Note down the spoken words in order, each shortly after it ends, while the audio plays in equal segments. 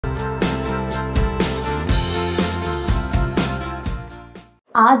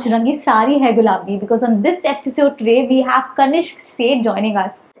आज रंगी सारी है गुलाबी because on this episode today we have Kanishk Seth joining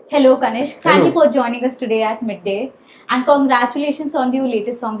us. Hello Kanishk, thank you for joining us today at midday and congratulations on your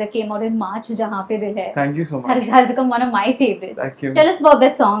latest song that came out in March, Jahan Pe Dil Hai. Thank you so much. Has become one of my favorites. Thank you. Tell us about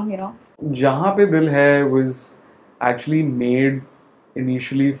that song. Jahan Pe Dil Hai was actually made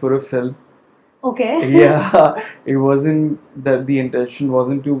initially for a film. Okay. Yeah, it wasn't that the intention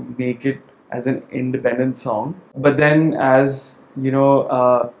wasn't to make it as an independent song. But then, as you know,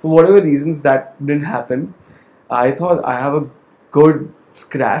 for whatever reasons that didn't happen, I thought I have a good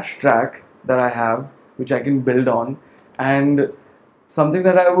scratch track that I have, which I can build on. And something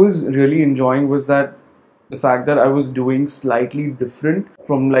that I was really enjoying was that the fact that I was doing slightly different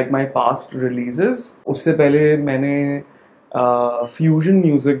from like my past releases. उससे पहले मैंने fusion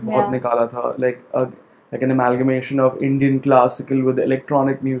music बहुत निकाला था, like an amalgamation of Indian classical with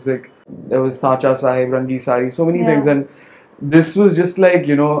electronic music. There was Sacha Sahib, Rangi Sari, so many things, and this was just like,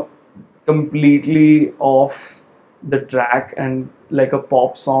 you know, completely off the track and like a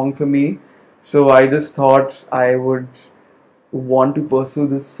pop song for me. So I just thought I would want to pursue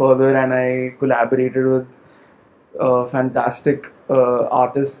this further, and I collaborated with a fantastic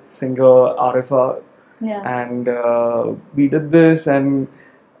artist, singer, Arifa. And we did this, and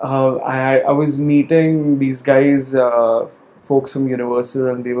I was meeting these guys, folks from Universal,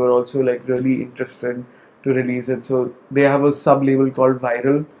 and they were also like really interested to release it. So they have a sub label called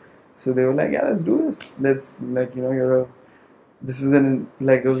Viral. So they were like, yeah, let's do this. Let's, like, you know, this is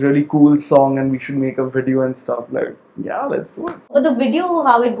like a really cool song, and we should make a video and stuff. Like, yeah, let's do it. But the video,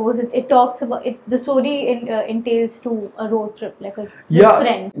 how it goes, it talks about it. The story entails to a road trip, like a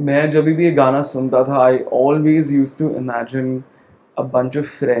friends. मैं जब भी ये गाना सुनता था, I always used to imagine a bunch of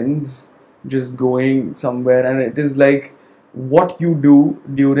friends just going somewhere, and it is like what you do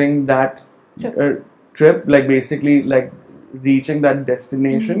during that trip, like basically like reaching that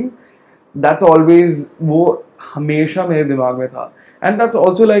destination. That's always वो हमेशा मेरे दिमाग में था, and that's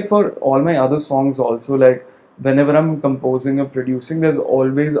also like for all my other songs also, like whenever I'm composing or producing, there's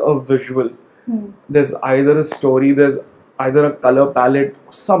always a visual. There's either a story, there's either a color palette,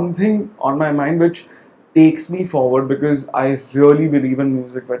 something on my mind which takes me forward, because I really believe in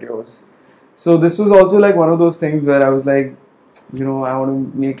music videos. So this was also like one of those things where I was like, you know, I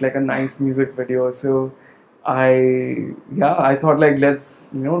want to make like a nice music video. So I thought like,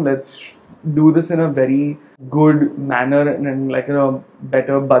 let's do this in a very good manner and like in a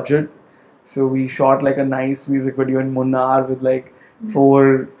better budget. So we shot like a nice music video in Munnar with like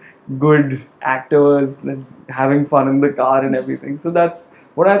 4 good actors and having fun in the car and everything. So that's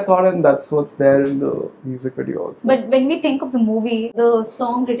what I thought, and that's what's there in the music video also. But when we think of the movie, the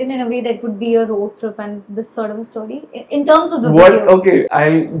song written in a way that would be a road trip and this sort of a story, in terms of the video. Okay,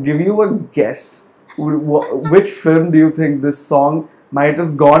 I'll give you a guess. Which film do you think this song might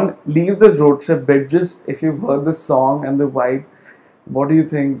have gone? Leave the road trip bit, just if you've heard the song and the vibe, what do you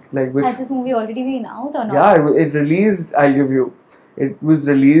think? Like, has this movie already been out or not? Yeah, it released, I'll give you. It was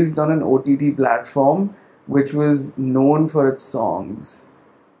released on an OTT platform which was known for its songs.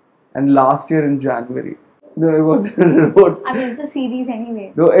 And last year in January. No, it was a road. I mean, it's a series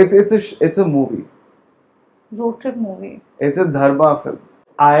anyway. No, it's a movie. Road trip movie. It's a Dharma film.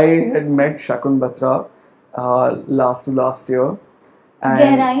 I had met Shakun Batra last year. And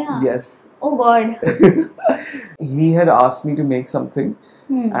Gehraaiyan? Yes. Oh God. He had asked me to make something,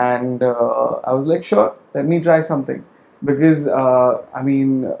 and I was like, sure, let me try something. Because, I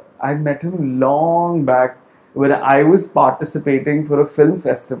mean, I'd met him long back when I was participating for a film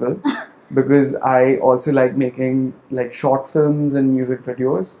festival, because I also like making like short films and music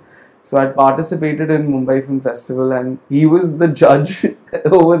videos. So I participated in Mumbai Film Festival, and he was the judge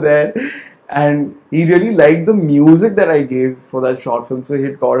over there. And he really liked the music that I gave for that short film. So he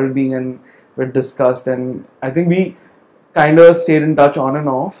had called me and we discussed, and I think we kind of stayed in touch on and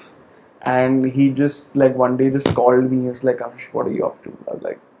off. And he just like one day just called me. He was like, Kanishk, what are you up to? I was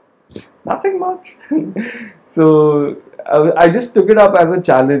like, nothing much. So I just took it up as a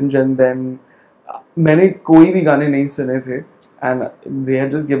challenge, and then मैंने कोई भी गाने नहीं सुने थे, and they had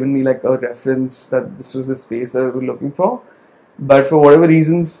just given me like a reference that this was the space that I was looking for. But for whatever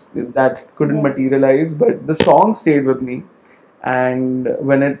reasons, that couldn't materialize. But the song stayed with me, and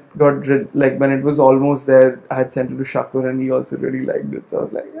when it when it was almost there, I had sent it to Shakur, and he also really liked it. So I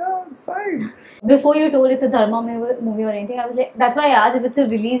was like, yeah, it's fine. Before you told it's a Dharma movie or anything, I was like, that's why I asked if it's a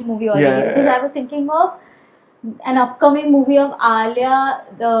released movie already, because I was thinking of an upcoming movie of Alia,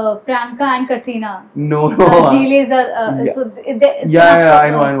 Priyanka and Katrina. No. Gile's, so it's I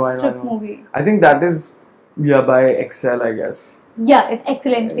know. trip movie. I think that is Yeah, by Excel, I guess. Yeah, it's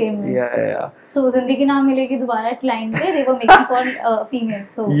excellent entertainment. Yeah. So Zindagi Na Milegi Dobara line pe they were making for females.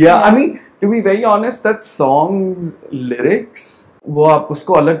 So Yeah, I mean, to be very honest, that song's lyrics, वो आप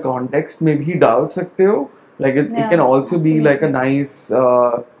उसको अलग context में भी डाल सकते हो. Like it Yeah, can also be like a absolutely. nice,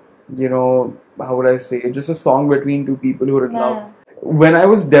 you know, how would I say, just a song between two people who are in Yeah. love. When I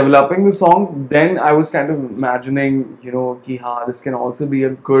was developing the song, then I was kind of imagining, you know, ki haan, this can also be a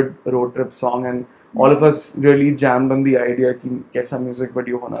good road trip song, and all of us really jammed on the idea ki kaisa music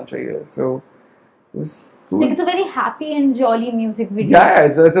video hona chahiye. So it was cool. Like it's a very happy and jolly music video. Yeah,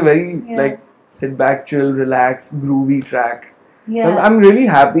 it's a very Yeah. like sit back, chill, relax, groovy track. Yeah. So I'm really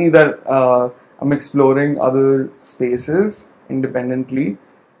happy that I'm exploring other spaces independently.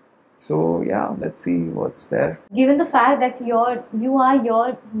 So yeah, let's see what's there. Given the fact that you are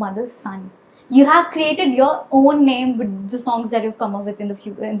your mother's son, you have created your own name with the songs that you've come up with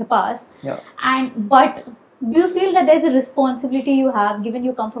in the past. Yeah. But do you feel that there's a responsibility you have, given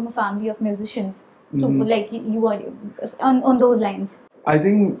you come from a family of musicians, to like you are on those lines? I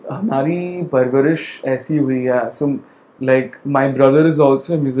think हमारी परवरिश ऐसी हुई है. So like my brother is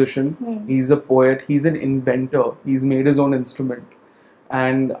also a musician. He's a poet. He's an inventor. He's made his own instrument.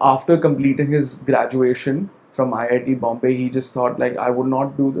 And after completing his graduation from IIT Bombay, he just thought like, I would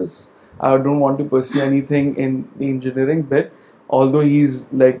not do this. I don't want to pursue anything in the engineering bit. Although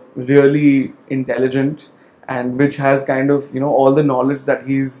he's like really intelligent, and which has kind of, you know, all the knowledge that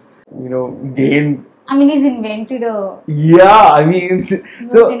he's, you know, gained. I mean, he's invented Yeah, I mean,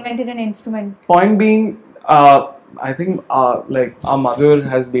 so invented an instrument. Point being, I think like our mother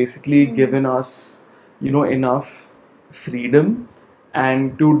has basically given us, you know, enough freedom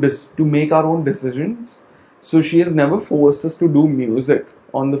and to make our own decisions. So she has never forced us to do music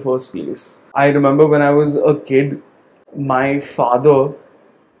on the first place. I remember when I was a kid, my father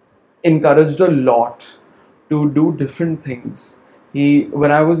encouraged a lot to do different things.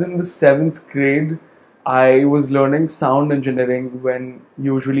 When I was in the 7th grade, I was learning sound engineering, when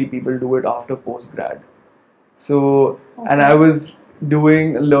usually people do it after postgrad. So, and I was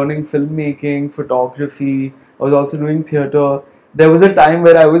learning filmmaking, photography. I was also doing theatre. There was a time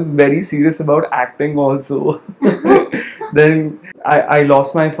where I was very serious about acting also. Then I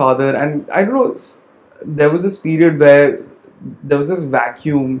lost my father, and I don't know, there was this period where there was this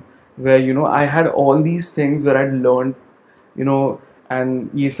vacuum where, you know, I had all these things where I'd learned, you know, and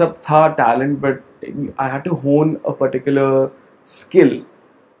ye sab tha talent, but I had to hone a particular skill.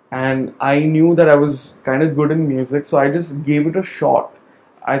 And I knew that I was kind of good in music, so I just gave it a shot.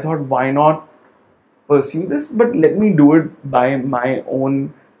 I thought, why not pursue this, but let me do it by my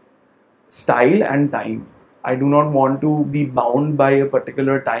own style and time. I do not want to be bound by a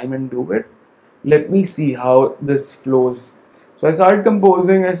particular time and do it. Let me see how this flows. So I started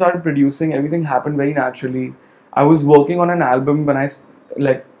composing, I started producing, everything happened very naturally. I was working on an album when I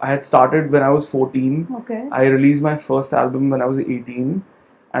had started when I was 14. Okay. I released my first album when I was 18.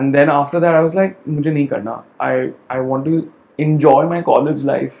 And then after that I was like, mujhe nahi karna. I want to enjoy my college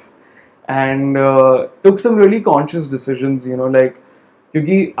life. And took some really conscious decisions, you know, like,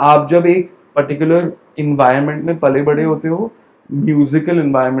 क्योंकि आप जब एक particular environment में पले बड़े होते हो, musical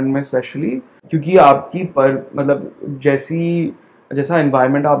environment में especially, क्योंकि आपकी मतलब जैसा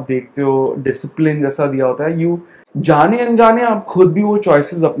environment आप देखते हो, discipline जैसा दिया होता है, you जाने अनजाने आप खुद भी वो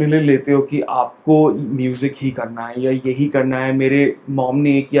choices अपने लिए लेते हो कि आपको music ही करना है या यही करना है, मेरे mom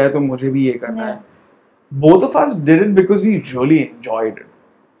ने ये किया है तो मुझे भी ये करना है. Both of us did it because we really enjoyed it.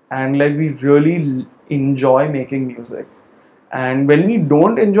 And like we really enjoy making music. And when we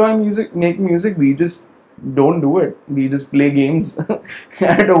don't enjoy making music, we just don't do it. We just play games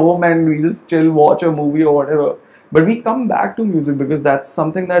at home and we just chill, watch a movie or whatever. But we come back to music because that's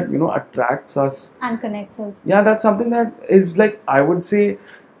something that, you know, attracts us. And connects us. Yeah, that's something that is like, I would say,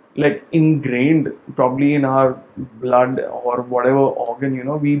 like ingrained probably in our blood or whatever organ, you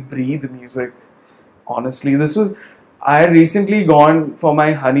know, we breathe music. Honestly, I had recently gone for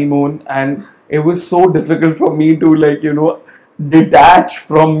my honeymoon, and it was so difficult for me to, like, you know, detach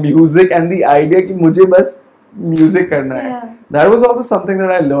from music and the idea कि मुझे बस music करना है. Yeah. That was also something that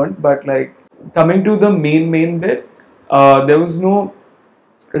I learned, but like coming to the main bit, there was no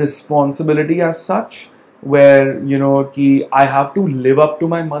responsibility as such where, you know, कि I have to live up to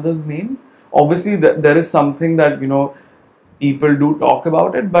my mother's name. Obviously, there is something that, you know, people do talk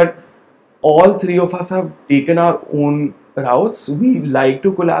about it, but all three of us have taken our own routes. We like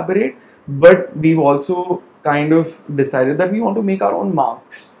to collaborate, but we've also kind of decided that we want to make our own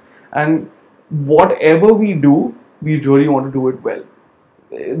marks. And whatever we do, we really want to do it well.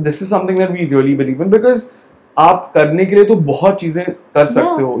 This is something that we really believe in because आप करने के लिए तो बहुत चीजें कर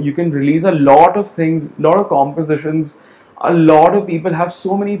सकते हो. You can release a lot of things, lot of compositions, a lot of people have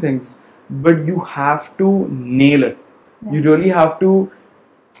so many things, but you have to nail it. You really have to,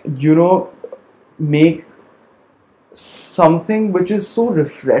 you know, make something which is so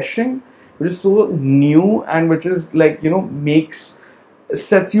refreshing, which is so new, and which is like, you know,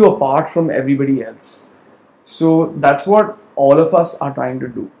 sets you apart from everybody else. So that's what all of us are trying to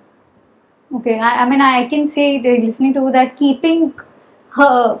do. Okay, I mean, I can say, listening to that, keeping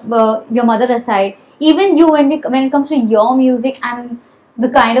your mother aside, even you, when it comes to your music and the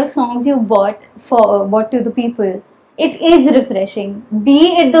kind of songs you bought to the people, it is refreshing.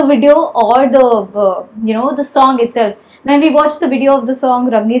 Be it the video or the song itself. When we watched the video of the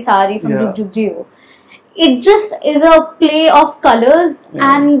song Rangi Sari from Jug Jug Jio, it just is a play of colors,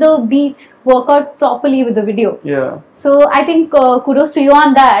 and the beats work out properly with the video. Yeah. So I think kudos to you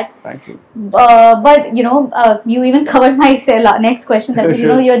on that. Thank you. But you even covered my next question, that was,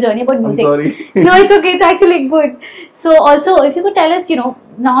 your journey about music. I'm sorry. No, it's okay. It's actually good. So also, if you could tell us,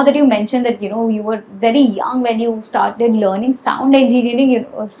 now that you mentioned that, you were very young when you started learning sound engineering,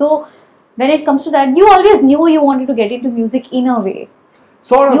 so when it comes to that, you always knew you wanted to get into music in a way.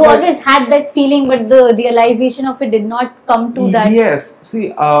 Sort of. You always had that feeling, but the realization of it did not come to that. Yes.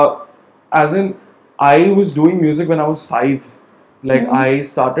 See, as in, I was doing music when I was 5. Like, I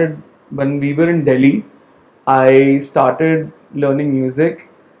started when we were in Delhi. I started learning music,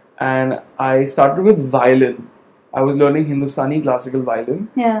 and I started with violin. I was learning Hindustani classical violin.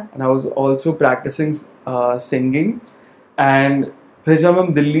 Yeah. And I was also practicing singing. And फिर जब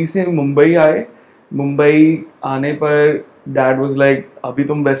हम दिल्ली से मुंबई आए, मुंबई आने पर Dad was like, अभी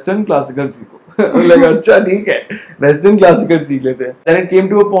तुम Western classical सीखो. I was like, अच्छा ठीक है, Western classical सीख लेते हैं. Then it came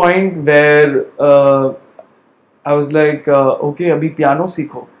to a point where I was like, okay, अभी piano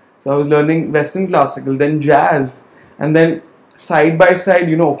सीखो. So I was learning Western classical, then jazz, and then side by side,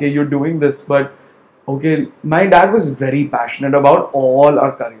 okay, you're doing this, but okay, my dad was very passionate about all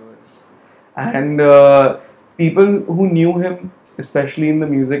our careers, and people who knew him, especially in the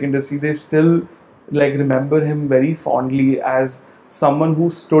music industry, they still like remember him very fondly as someone who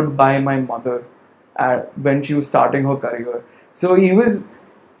stood by my mother when she was starting her career. So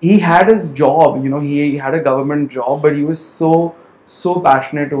he had his job, he had a government job, but he was so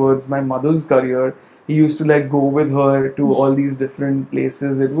passionate towards my mother's career. He used to like go with her to all these different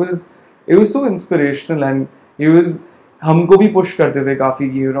places. It was so inspirational, and he was हमको भी push करते थे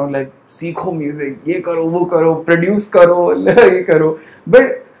काफी, like सीखो music, ये करो वो करो, produce करो, ये करो.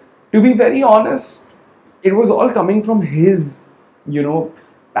 But to be very honest, it was all coming from his,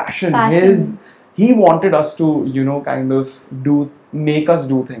 passion. He wanted us to, kind of make us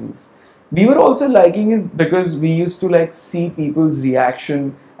do things. We were also liking it because we used to like see people's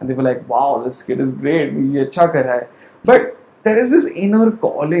reaction, and they were like, wow, this kid is great, ye acha kar raha hai. But there is this inner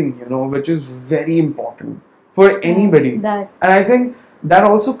calling, which is very important for anybody. And I think that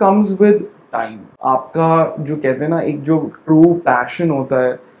also comes with time. आपका जो कहते हैं ना, एक जो true passion होता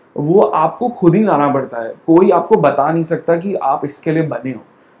है, वो आपको खुद ही लाना पड़ता है. कोई आपको बता नहीं सकता कि आप इसके लिए बने हो.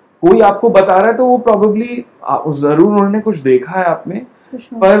 कोई आपको बता रहा है तो वो probably जरूर उन्होंने कुछ देखा है आप में,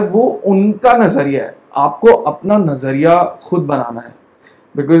 पर वो उनका नजरिया है. आपको अपना नजरिया खुद बनाना है,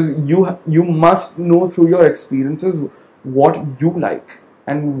 because you must know through your experiences what you like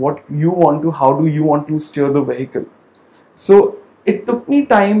and what you want to, how do you want to steer the vehicle. So it took me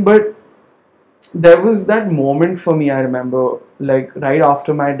time, but there was that moment for me, I remember, like right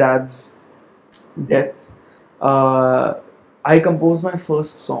after my dad's death, I composed my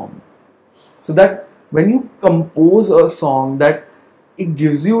first song. So that when you compose a song, that it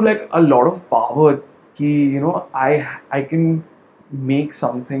gives you like a lot of power ki, I can make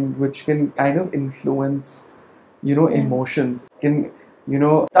something which can kind of influence, emotions, can,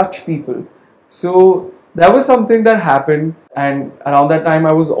 touch people. So that was something that happened, and around that time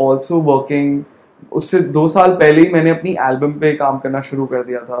I was also working. उससे 2 साल पहले ही मैंने अपनी album पे काम करना शुरू कर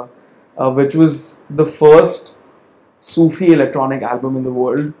दिया था, which was the first Sufi electronic album in the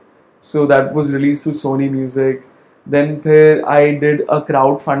world. So that was released through Sony Music. Then फिर I did a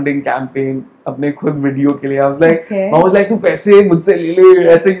crowdfunding campaign अपने खुद वीडियो के लिए. I was like, I was like, तू पैसे मुझसे ले ले,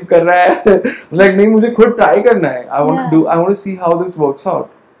 ऐसे क्यों कर रहा है? I was like, नहीं, मुझे खुद ट्राई करना है. I want to see how this works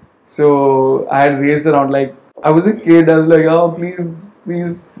out. So I had raised around, like, I was a kid. I was like, oh,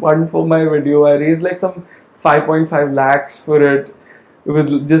 please fund for my video. I raised like some 5.5 lakhs for it,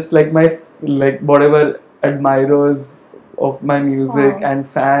 with just like my whatever admirers of my music and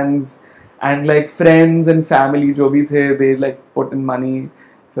fans and like friends and family jo bhi the, they like put in money.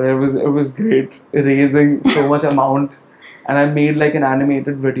 So it was great raising so much amount, and I made like an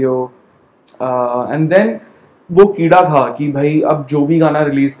animated video, and then वो कीड़ा था कि भाई अब जो भी गाना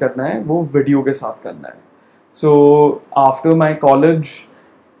release करना है वो वीडियो के साथ करना है. So after my college,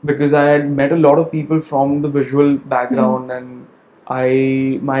 because I had met a lot of people from the visual background, and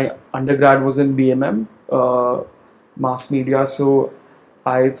my undergrad was in BMM, mass media. So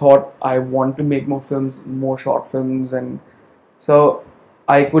I thought I want to make more films, more short films, and so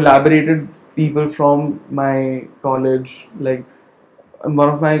I collaborated with people from my college. Like one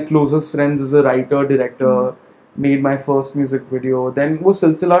of my closest friends is a writer, director. Made my first music video. Then वो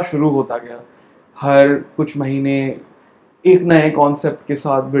सिलसिला शुरू होता गया. हर कुछ महीने एक नए concept के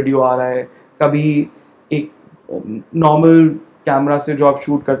साथ वीडियो आ रहा है. कभी एक नॉर्मल कैमरा से जो आप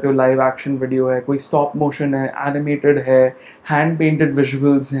शूट करते हो लाइव एक्शन वीडियो है, कोई स्टॉप मोशन है, एनिमेटेड है, हैंड पेंटेड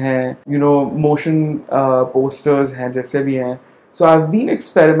विजुअल्स हैं, यू नो मोशन पोस्टर्स हैं, जैसे भी हैं. सो I have been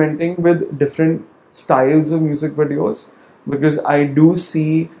experimenting with different styles of music videos because I do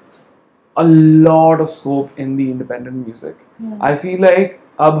see a lot of scope in the independent music. I feel like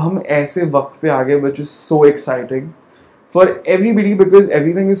अब हम ऐसे वक्त पे आ गए, which is so exciting for everybody because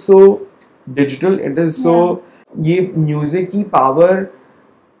everything is so digital. It is so ये music की power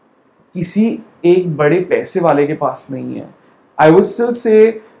किसी एक बड़े पैसे वाले के पास नहीं है. I would still say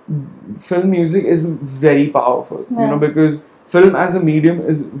film music is very powerful, you know, because film as a medium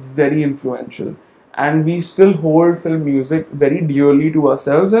is very influential. And we still hold film music very dearly to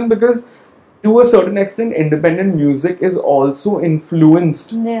ourselves, and because to a certain extent independent music is also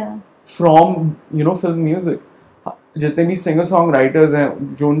influenced from, you know, film music. जितने भी singer song writers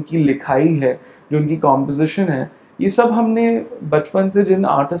हैं, जो उनकी लिखाई है, जो उनकी composition है, ये सब हमने बचपन से जिन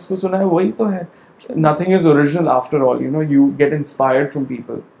आर्टिस्ट को सुना है वही तो है. Nothing is original after all, you know, you get inspired from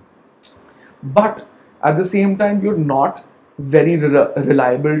people. But at the same time you're not very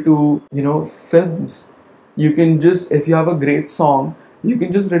reliable to, you know, films. You can just, if you have a great song, you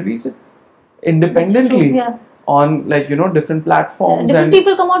can just release it independently on, like, you know, different platforms. Different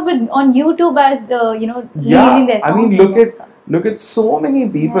people come out with on YouTube as the, you know, releasing their songs. I mean, look at so many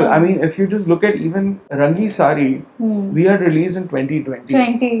people. I mean, if you just look at even Rangi Sari, we had released in 2020.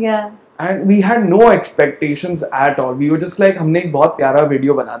 And we had no expectations at all. We were just like, हमने एक बहुत प्यारा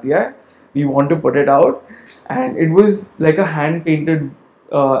video बना दिया है. We want to put it out, and it was like a hand-painted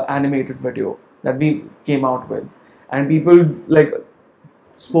animated video that we came out with, and people like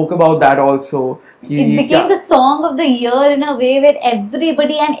spoke about that also. It became the song of the year in a way where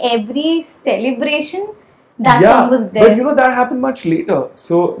everybody and every celebration that song was there. But you know that happened much later.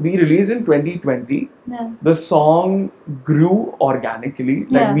 So we released in 2020. The song grew organically.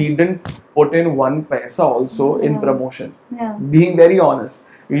 Like we didn't put in one paisa also in promotion. Being very honest.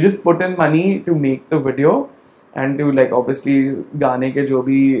 We just put in money to make the video and to, like, obviously गाने के जो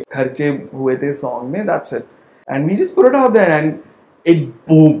भी खर्चे हुए थे song में, that's it. And we just put it out there and it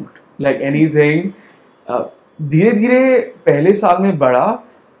boomed like anything. धीरे धीरे पहले साल में बढ़ा.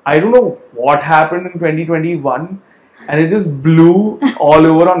 I don't know what happened in 2021 and it just blew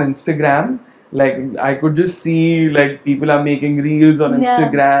all over on Instagram. Like I could just see like people are making reels on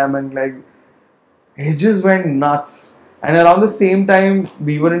Instagram and like it just went nuts. And around the same time,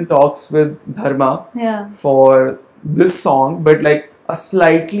 we were in talks with Dharma for this song, but like a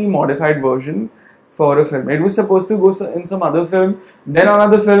slightly modified version for a film. It was supposed to go in some other film, then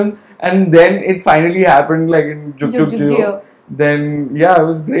another film, and then it finally happened like in Juk Juk Jio. Then it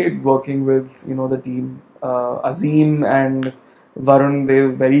was great working with, you know, the team. Azim and Varun, they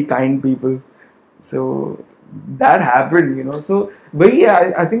were very kind people. So that happened, you know. So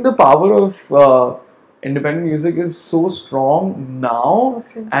I think the power of independent music is so strong now,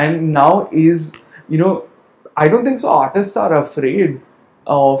 and now is, you know, I don't think so artists are afraid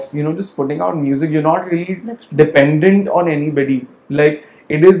of, you know, just putting out music. You're not really dependent on anybody. Like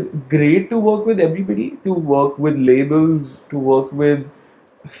it is great to work with everybody, to work with labels, to work with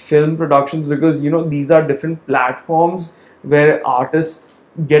film productions, because, you know, these are different platforms where artists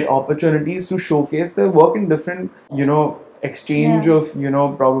get opportunities to showcase their work in different, you know, exchange of, you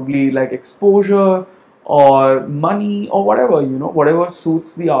know, probably like exposure or money or whatever, you know, whatever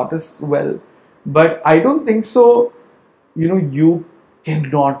suits the artists well. But I don't think so, you know, you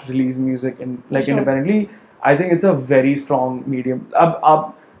cannot release music in like independently. I think it's a very strong medium.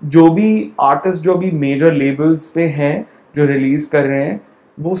 अब जो भी artists जो भी major labels पे हैं जो release कर रहे हैं,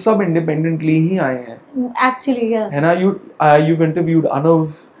 वो सब independently ही आए हैं. Actually, है ना? You've interviewed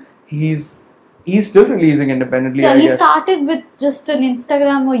Anuv. He's still releasing independently. Yeah, he started with just an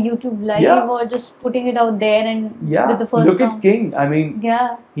Instagram or YouTube live or just putting it out there and with the first look song. At King. I mean,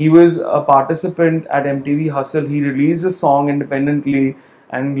 he was a participant at MTV Hustle. He released a song independently,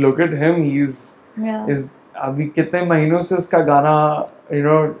 and look at him. He's अभी कितने महीनों से उसका गाना, you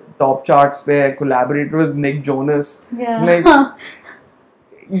know, top charts पे है, collaborated with Nick Jonas. Yeah. Like,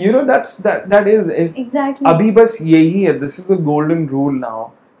 you know, that is if Exactly. अभी बस यही है. This is the golden rule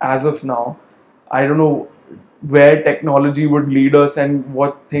now. As of now, I don't know where technology would lead us and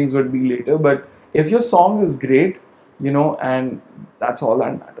what things would be later. But if your song is great, you know, and that's all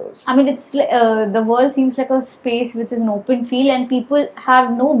that matters. I mean, it's the world seems like a space which is an open field, and people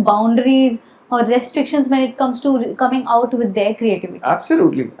have no boundaries or restrictions when it comes to coming out with their creativity.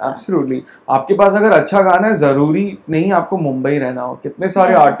 Absolutely, absolutely. आपके पास अगर अच्छा गाना है, जरूरी नहीं आपको मुंबई रहना हो. कितने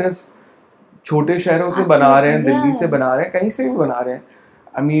सारे आर्टिस्ट छोटे शहरों से बना रहे हैं, दिल्ली से बना रहे हैं, कहीं से भी बना रहे हैं.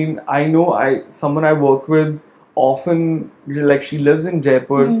 I mean, I know someone I work with often, like she lives in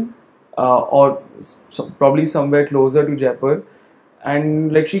Jaipur, or probably somewhere closer to Jaipur,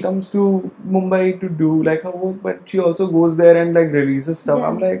 and like she comes to Mumbai to do like her work, but she also goes there and like releases stuff.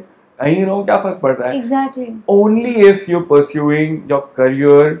 I'm like, you know, क्या फर्क पड़ रहा है? Exactly. Only if you're pursuing your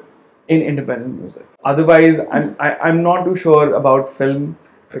career in independent music. Otherwise, I'm not too sure about film,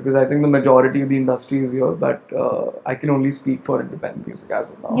 because I think the majority of the industry is here, but I can only speak for independent music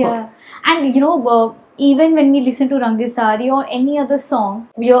as of now. Yeah, and you know, even when we listen to Rang De Sari or any other song,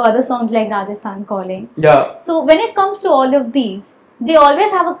 your other songs like Rajasthan Calling. Yeah. So when it comes to all of these, they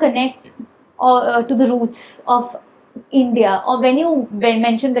always have a connect or to the roots of India. Or when you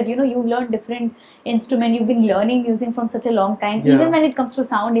mentioned that, you know, you've learned different instrument, you've been learning music from such a long time. Yeah. Even when it comes to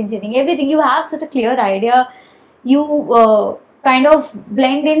sound engineering, everything, you have such a clear idea. You kind of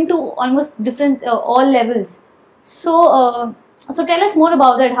blend into almost different all levels. So so tell us more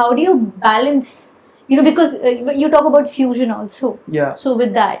about that. How do you balance, you know, because you talk about fusion also. Yeah. So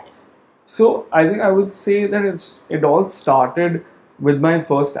with that, So I think I would say that it all started with my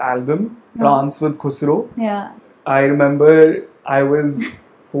first album, Dance with Khusro. yeah, I remember I was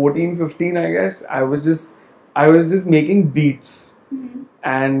 14, 15, I guess. I was just making beats,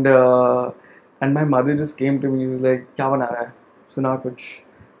 and my mother just came to me. She was like, "क्या बना रहा है? सुना कुछ?"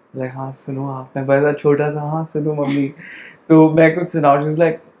 Like, हाँ सुनो आप. मैं बड़ा छोटा सा, हाँ सुनो मम्मी. तो मैं कुछ सुना. She was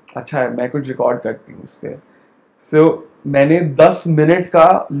like, अच्छा है, मैं कुछ रिकॉर्ड करती हूँ उस पे. So मैंने 10 मिनट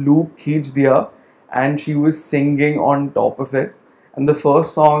का लूप खींच दिया, and she was singing on top of it. And the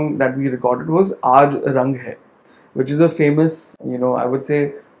first song that we recorded was आज रंग है, which is a famous, you know, I would say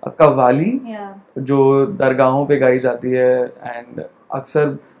a qawwali, yeah, जो दरगाहों पे गाई जाती है, and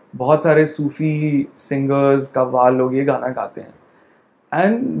अक्सर बहुत सारे सूफी सिंगर्स कव्वाल लोग ये गाना गाते हैं.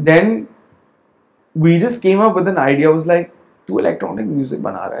 And then we just came up with an idea. I was like, तू इलेक्ट्रॉनिक म्यूजिक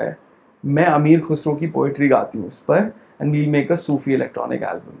बना रहा है, मैं अमीर खुसरो की पोइट्री गाती हूँ उस पर, and we'll make a Sufi electronic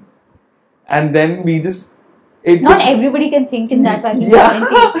album. And then we just not everybody can think in that way.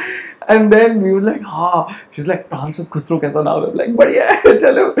 Yeah. And then we were like, हाँ. She's like, Dance with Khusro कैसा नाम है? Like, बढ़िया है,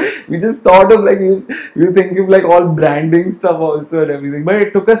 चलो. We just thought of like, you think of like all branding stuff also and everything. But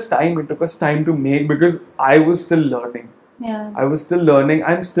it took us time. It took us time to make, because I was still learning. Yeah. I was still learning.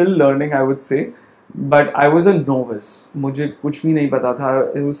 I'm still learning, I would say. But I was a novice. मुझे कुछ भी नहीं पता था.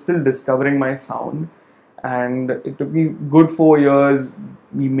 I was still discovering my sound. And it took me good 4 years.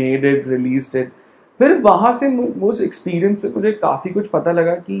 We made it, released it. फिर वहाँ से उस एक्सपीरियंस से मुझे काफ़ी कुछ पता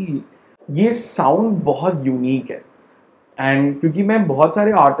लगा कि ये साउंड बहुत यूनिक है. एंड क्योंकि मैं बहुत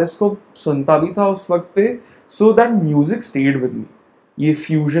सारे आर्टिस्ट को सुनता भी था उस वक्त पे, so that music stayed with me. ये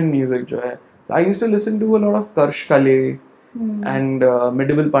फ्यूजन म्यूजिक जो है, I used to listen to a lot of curse कले एंड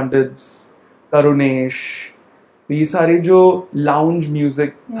मिडिवल पंडित्स, करुणेश, ये सारे जो लाउंज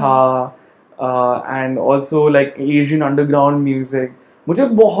म्यूजिक था, and also like Asian underground music मुझे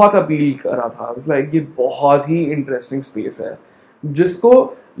बहुत अपील करा था. I was like, ये बहुत ही इंटरेस्टिंग स्पेस है जिसको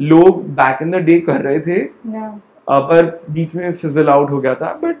लोग बैक इन द डे कर रहे थे, पर बीच में फिजल आउट हो गया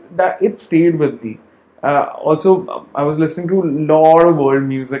था. But that it stayed with me. Also I was listening to lot of world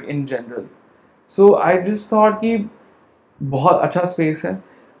music in general. So I just thought कि बहुत अच्छा स्पेस है.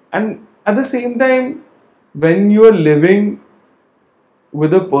 And at the same time when you are living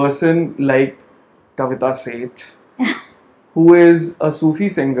with a person like Kavita Seth, who is a Sufi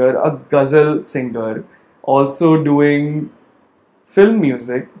singer, a ghazal singer, also doing film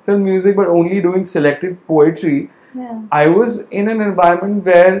music, but only doing selected poetry. Yeah. I was in an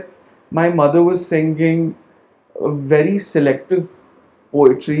environment where my mother was singing very selective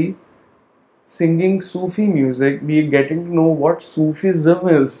poetry, singing Sufi music. We are getting to know what Sufism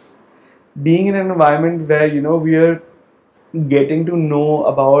is. Being in an environment where, you know, we are getting to know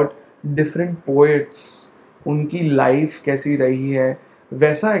about different poets, उनकी life कैसी रही है,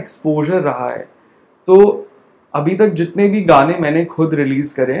 वैसा exposure रहा है. तो अभी तक जितने भी गाने मैंने खुद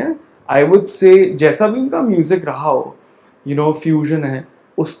रिलीज करे हैं, आई वुड से जैसा भी उनका म्यूजिक रहा हो, यू नो फ्यूजन है,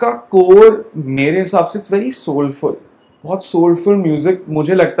 उसका कोर मेरे हिसाब से इट्स वेरी सोलफुल. बहुत सोलफुल म्यूजिक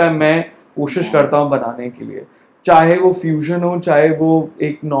मुझे लगता है मैं कोशिश करता हूँ बनाने के लिए, चाहे वो फ्यूजन हो, चाहे वो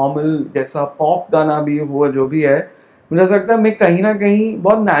एक नॉर्मल जैसा पॉप गाना भी हो, जो भी है, मुझे ऐसा लगता है मैं कहीं ना कहीं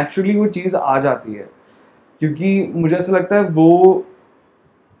बहुत नेचुरली वो चीज़ आ जाती है, क्योंकि मुझे ऐसा लगता है वो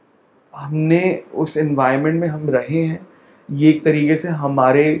हमने उस एनवायरनमेंट में हम रहे हैं, ये एक तरीके से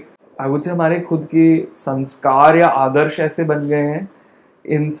हमारे आई वुड से हमारे खुद के संस्कार या आदर्श ऐसे बन गए हैं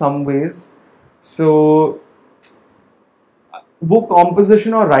इन सम वेज. सो वो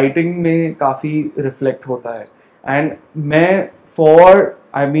कॉम्पोजिशन और राइटिंग में काफ़ी रिफ्लेक्ट होता है. एंड मैं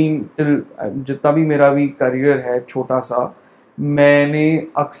टिल जितना भी मेरा भी करियर है छोटा सा, मैंने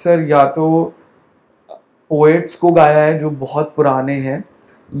अक्सर या तो पोएट्स को गाया है जो बहुत पुराने हैं,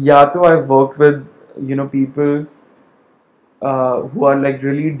 या तो I work with people who are like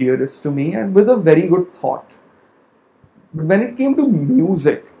really dearest to me and with a very good thought. But when it came to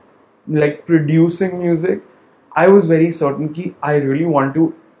music, like producing music, I was very certain that I really want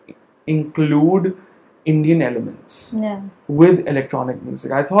to include Indian elements with electronic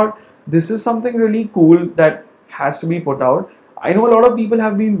music. I thought this is something really cool that has to be put out. I know a lot of people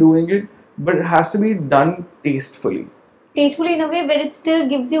have been doing it, but it has to be done tastefully. Tastefully in a way where it still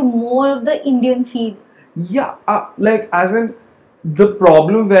gives you more of the Indian feel. Yeah, like as in the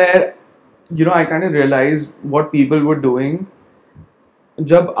problem where I kind of realized what people were doing.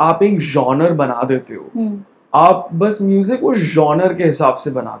 जब आप एक genre बना देते हो, आप बस music वो genre के हिसाब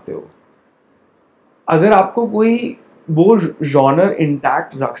से बनाते हो. अगर आपको कोई वो जॉनर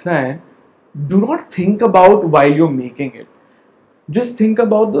इंटैक्ट रखना है, do not think about while you're making it. Just think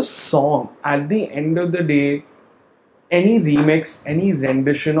about the song. At the end of the day, any remix, any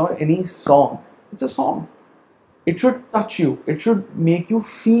rendition or any song, it's a song. It should touch you. It should make you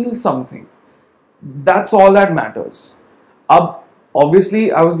feel something. That's all that matters. Obviously,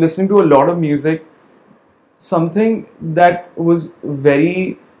 I was listening to a lot of music. Something that was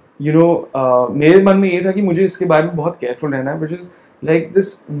very, मेरे मन में ये था कि मुझे इसके बारे में बहुत careful रहना है, which is like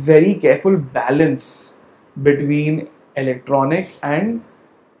this very careful balance between electronic and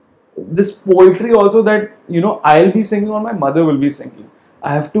this poetry also that, I'll be singing or my mother will be singing.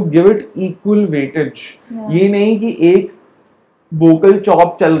 I have to give it equal weightage. ये नहीं कि एक vocal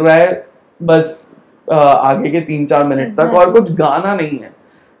chop चल रहा है बस आगे के 3-4 मिनट तक और कुछ गाना नहीं है.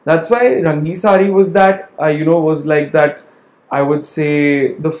 That's why Rangi Sari was that, was like that, I would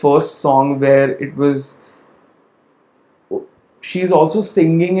say the first song where it was, she's also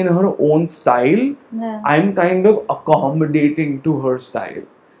singing in her own style. I'm kind of accommodating to her style.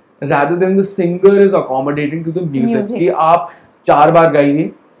 Rather than the singer is accommodating to the music. कि आप 4 बार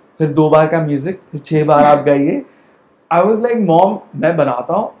गाइए, फिर 2 बार का music, फिर 6 बार आप गाइए. I was like mom, मैं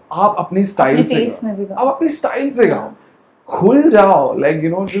बनाता हूँ, आप अपने स्टाइल से गाओ, आप अपने स्टाइल से गाओ, खुल जाओ, like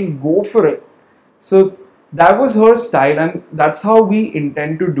just go for it. So that was her style and that's how we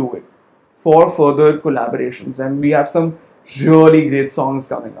intend to do it for further collaborations and we have some really great songs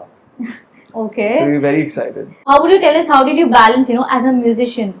coming up. Okay. So we're very excited. How would you tell us, how did you balance, as a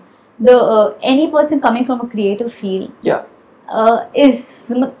musician, the any person coming from a creative field? Yeah.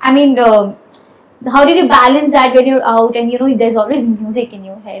 How did you balance that when you're out and there's always music in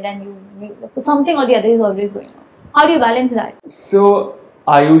your head and you something or the other is always going on? How do you balance that? So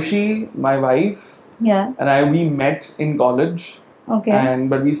Ayushi, my wife, and we met in college. Okay.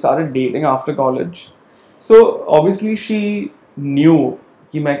 But we started dating after college. So obviously she knew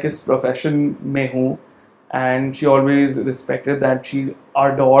कि मैं किस profession में हूँ, and she always respected that. She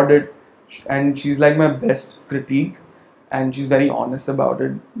adored it and she's like my best critique and she's very honest about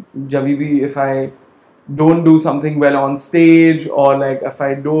it. जब भी if I don't do something well on stage or like if I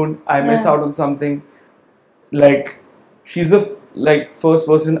miss out on something, like she's the first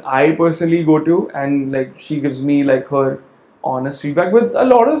person I personally go to and like she gives me like her honest feedback with a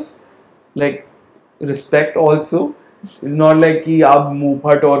lot of like respect also. It's not like कि आप मुँह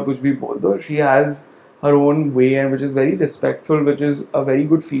फट और कुछ भी बोल दो. She has her own way and which is very respectful, which is a very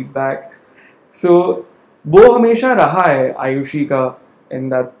good feedback. So वो हमेशा रहा है आयुषी का in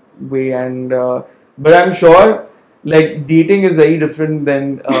that way and but I'm sure like dating is very different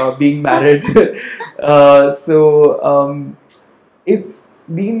than being married. So it's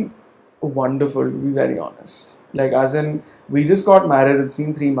been wonderful, to be very honest. Like as in we just got married, it's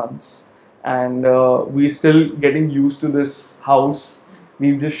been 3 months. And we're still getting used to this house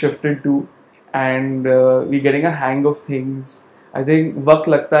we've just shifted to and we're getting a hang of things. I think वक्त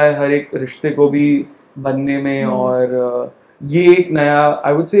लगता है हर एक रिश्ते को भी बनने में और ये एक नया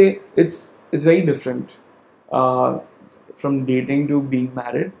I would say it's very different from dating to being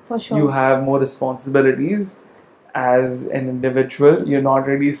married. For sure. You have more responsibilities as an individual. You're not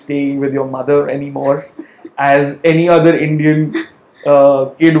really staying with your mother anymore. as any other Indian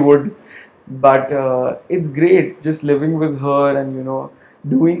kid would. But it's great just living with her and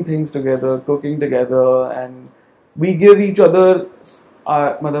doing things together, cooking together, and we give each other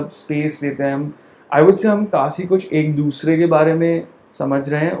मतलब space देते हैं हम. I would say हम काफी कुछ एक दूसरे के बारे में समझ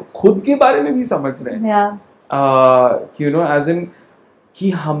रहे हैं, खुद के बारे में भी समझ रहे हैं. Yeah. As in कि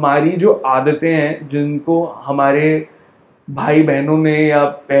हमारी जो आदतें हैं जिनको हमारे भाई बहनों ने या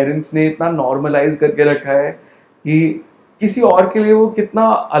पेरेंट्स ने इतना नॉर्मलाइज करके रखा है कि किसी और के लिए वो कितना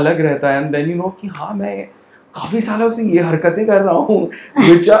अलग रहता है. एंड देन कि हाँ मैं काफी सालों से ये हरकतें कर रहा हूँ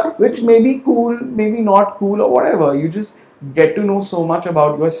which may be cool, maybe not cool or whatever. You just get to know so much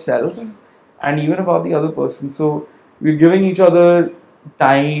about yourself and even about the other person. So we're giving each other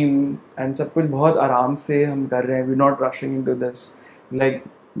time and सब कुछ बहुत आराम से हम कर रहे हैं. We're not rushing into this. Like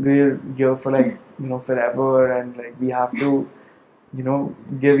we're here for like forever, and like we have to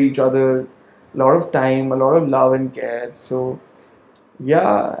give each other a lot of time, a lot of love and care. So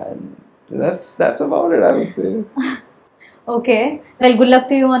yeah, and that's about it, I would say. Okay, well, good luck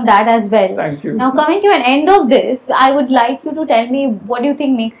to you on that as well. Thank you. Now coming to an end of this, I would like you to tell me what do you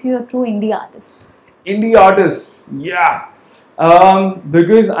think makes you a true indie artist? Indie artist, yeah.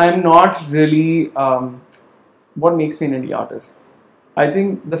 Because I'm not really what makes me an indie artist? I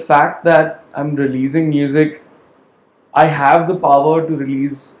think the fact that I'm releasing music, I have the power to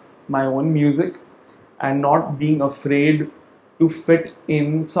release my own music and not being afraid to fit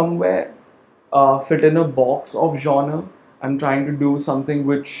in somewhere, fit in a box of genre. I'm trying to do something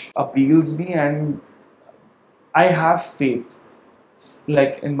which appeals me, and I have faith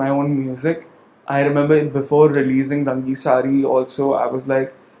like in my own music. I remember before releasing Rangi Sari also,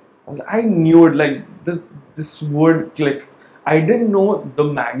 I knew it, like this would click. I didn't know the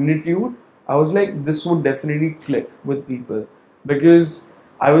magnitude. I was like, this would definitely click with people, because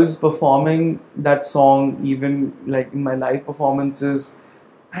I was performing that song even like in my live performances,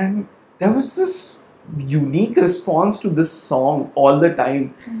 and there was this unique response to this song all the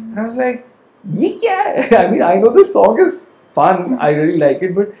time. And I was like, ye kya hai? I mean, I know this song is fun, I really like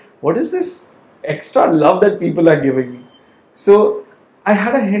it, but what is this extra love that people are giving me? So I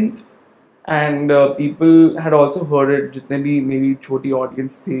had a hint, and people had also heard it. जितने भी मेरी छोटी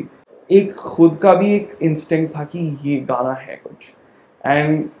audience थी, एक खुद का भी एक instinct था कि ये गाना है कुछ.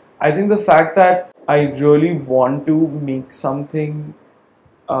 And I think the fact that I really want to make something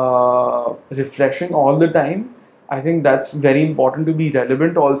refreshing all the time, I think that's very important to be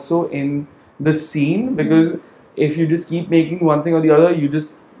relevant also in the scene, because if you just keep making one thing or the other,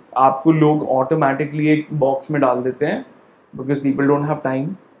 आपको लोग automatically एक box में डाल देते हैं, because people don't have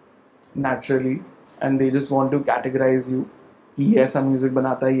time naturally, and they just want to categorize you कि ये ऐसा music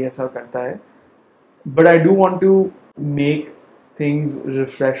बनाता है, ये ऐसा करता है. But I do want to make things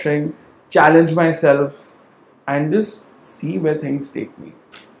refreshing, challenge myself, and just see where things take me.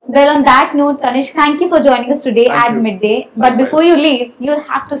 Well, on that note, Kanishk, thank you for joining us today at midday. But before you leave, you'll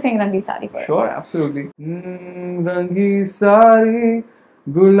have to sing Rangi Sari for us. Sure, absolutely. Rangi Sari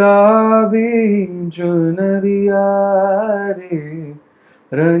Gulabi Chunariya re,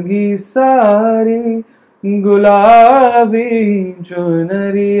 Rangi Sari Gulabi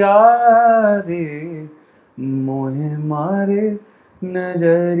Chunariya re, Mohe mare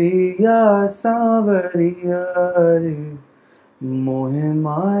Najariya Savariya re, Mohe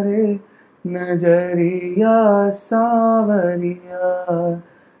mare Najariya Savariya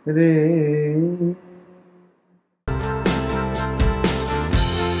re.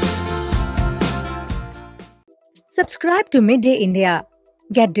 Subscribe to Midday India.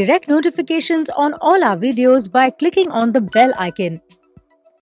 Get direct notifications on all our videos by clicking on the bell icon.